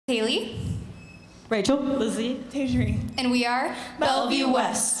Rachel. Lizzie. Tejri. And we are Bellevue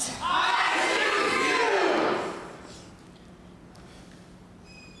West.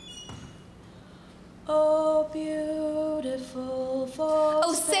 Oh, beautiful for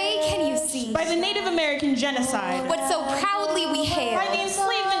Oh, say, can you see? By the Native American genocide. What so proudly we hail. By the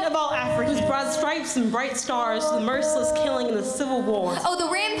enslavement of all Africans. Whose broad stripes and bright stars, the merciless killing in the Civil War. Oh,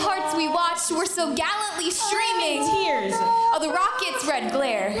 the ramparts we watched were so gallantly streaming. Tears. Oh, the rockets' red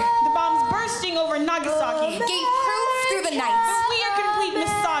glare The bombs bursting over Nagasaki. gave proof through the night. We are complete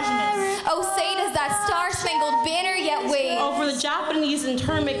misogynists. Oh, say, does that star-spangled banner yet wave? Oh, for the Japanese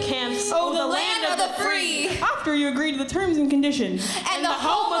internment camps. Oh, the land of the free. After you agreed to the terms and conditions. And the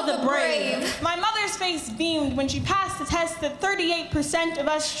home of the brave. My mother's face beamed when she passed the test that 38% of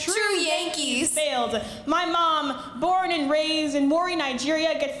us True Yankees. failed. My mom, born and raised in Warri,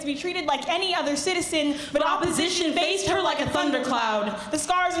 Nigeria, gets to be treated like any other citizen, but opposition faced her like a thundercloud. The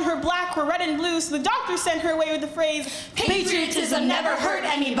scars on her black were red and blue, so the doctor sent her away with the phrase, Patriotism never hurt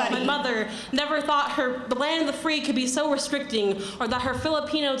anybody. My mother never thought the land of the free could be so restricting, or that her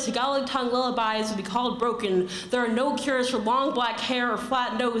Filipino Tagalog tongue lullabies would be called broken. There are no cures for long black hair or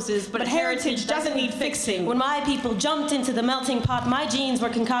flat noses, but heritage doesn't need fixing. When my people jumped into the melting pot, my genes were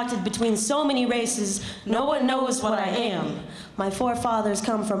concocted between so many races, no one knows what I am. My forefathers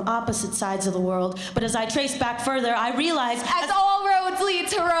come from opposite sides of the world, but as I trace back further, I realize As all roads lead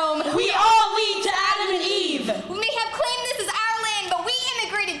to Rome, we all lead to Adam and Eve. we may have claimed this as our land, but we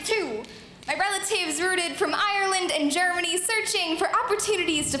immigrated too. My relatives rooted from Ireland and Germany, searching for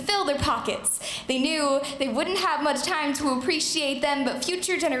opportunities to fill their pockets. They knew they wouldn't have much time to appreciate them, but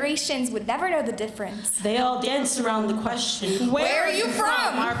future generations would never know the difference. They all danced around the question, Where are you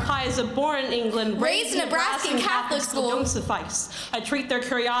from? My reply is born in England, Raised in Nebraska Catholic school. Don't suffice. I treat their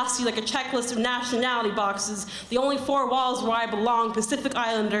curiosity like a checklist of nationality boxes. The only four walls where I belong: Pacific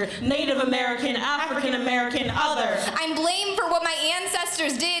Islander, Native American, African American, other. I'm blamed for what my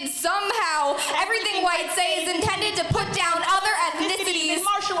ancestors did somehow. Everything whites say is intended to put down other ethnicities. In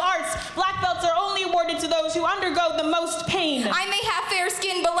martial arts, black belts are only awarded to those who undergo the most pain. I may have fair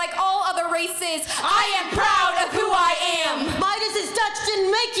skin, but like all other races, I am proud of who I am. Midas's touch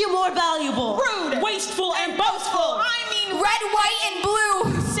didn't make you more valuable. Rude, Wasteful and boastful. I mean Red, white, and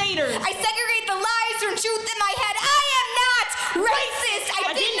blue. crusaders. I segregate the lies from truth in my head. I am not racist.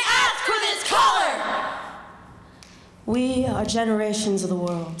 I didn't ask for this color. We are generations of the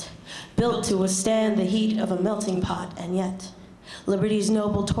world, built to withstand the heat of a melting pot, and yet liberty's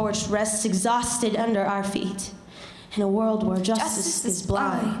noble torch rests exhausted under our feet in a world where justice is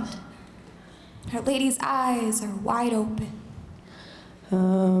blind. Our lady's eyes are wide open.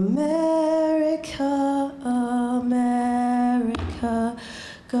 America, America,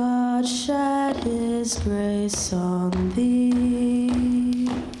 God shed his grace on thee.